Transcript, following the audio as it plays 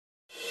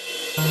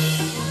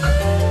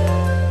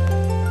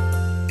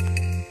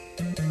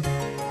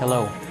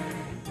Hello,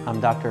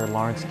 I'm Dr.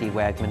 Lawrence D.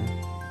 Wagman,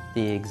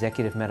 the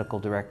Executive Medical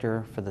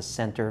Director for the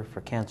Center for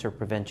Cancer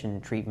Prevention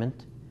and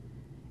Treatment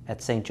at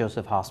St.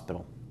 Joseph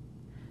Hospital.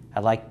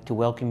 I'd like to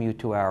welcome you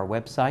to our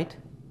website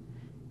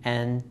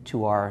and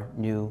to our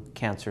new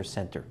cancer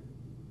center.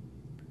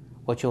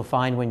 What you'll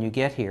find when you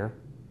get here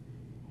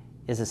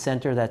is a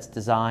center that's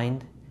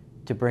designed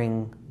to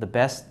bring the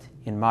best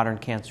in modern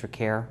cancer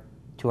care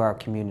to our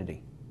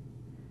community.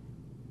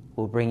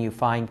 We'll bring you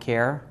fine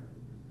care,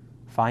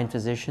 fine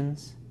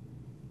physicians,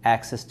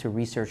 access to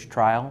research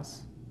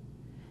trials,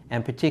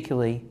 and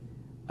particularly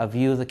a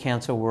view of the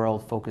cancer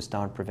world focused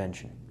on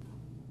prevention.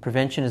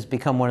 Prevention has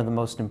become one of the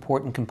most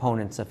important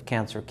components of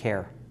cancer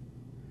care,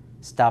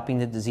 stopping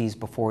the disease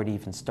before it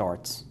even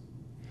starts.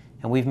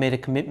 And we've made a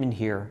commitment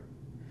here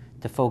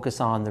to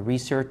focus on the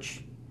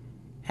research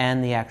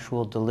and the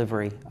actual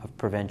delivery of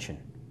prevention.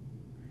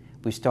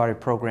 We've started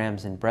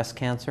programs in breast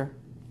cancer,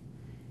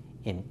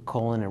 in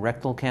colon and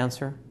rectal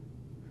cancer,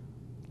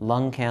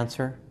 lung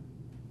cancer,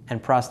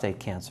 and prostate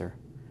cancer,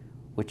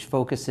 which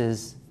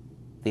focuses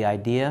the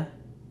idea,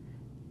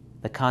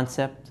 the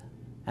concept,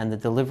 and the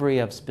delivery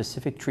of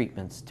specific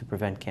treatments to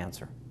prevent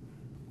cancer.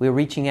 We're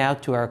reaching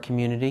out to our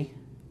community,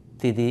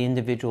 to the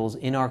individuals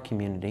in our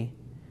community,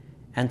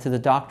 and to the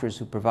doctors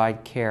who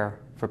provide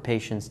care for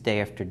patients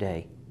day after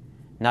day.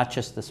 Not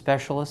just the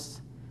specialists,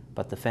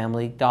 but the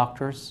family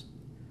doctors,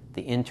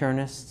 the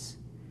internists,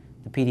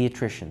 the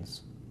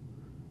pediatricians,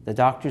 the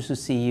doctors who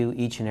see you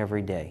each and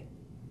every day.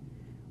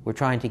 We're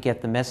trying to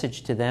get the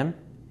message to them,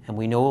 and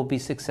we know we'll be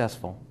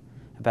successful,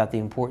 about the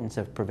importance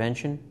of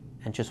prevention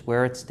and just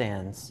where it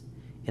stands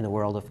in the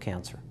world of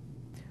cancer.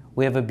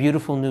 We have a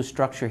beautiful new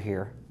structure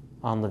here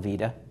on La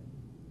Vida.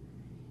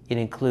 It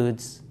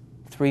includes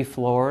 3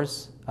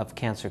 floors of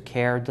cancer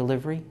care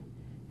delivery,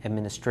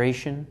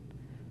 administration,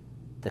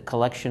 the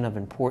collection of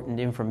important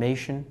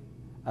information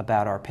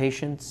about our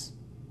patients,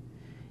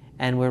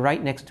 and we're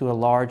right next to a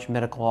large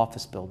medical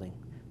office building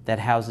that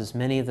houses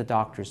many of the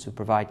doctors who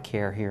provide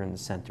care here in the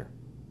center.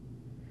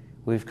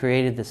 We've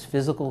created this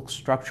physical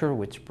structure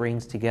which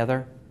brings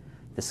together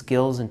the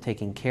skills in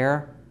taking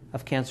care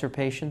of cancer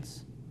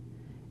patients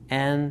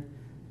and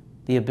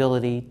the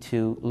ability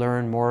to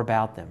learn more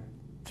about them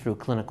through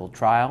clinical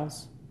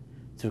trials,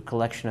 through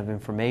collection of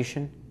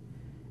information,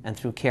 and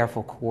through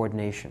careful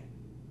coordination.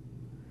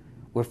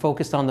 We're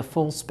focused on the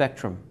full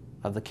spectrum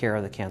of the care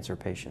of the cancer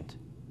patient,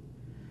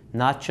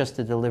 not just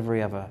the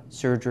delivery of a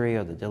surgery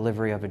or the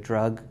delivery of a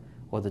drug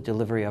or the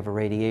delivery of a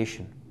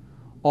radiation,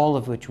 all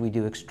of which we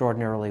do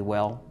extraordinarily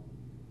well,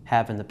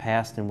 have in the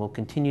past, and will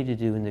continue to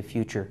do in the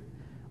future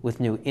with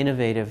new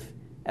innovative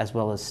as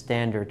well as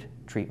standard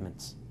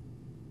treatments.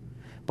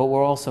 But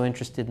we're also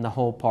interested in the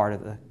whole part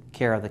of the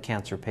care of the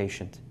cancer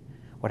patient,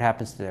 what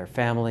happens to their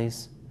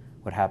families,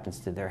 what happens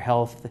to their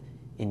health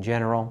in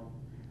general,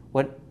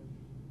 what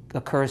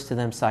occurs to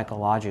them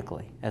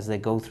psychologically as they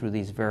go through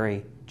these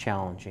very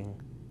challenging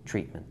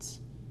treatments.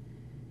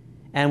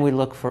 And we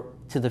look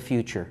to the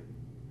future.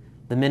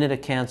 The minute a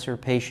cancer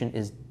patient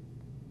is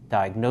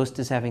diagnosed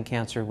as having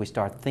cancer, we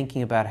start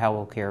thinking about how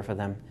we'll care for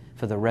them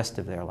for the rest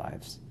of their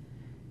lives.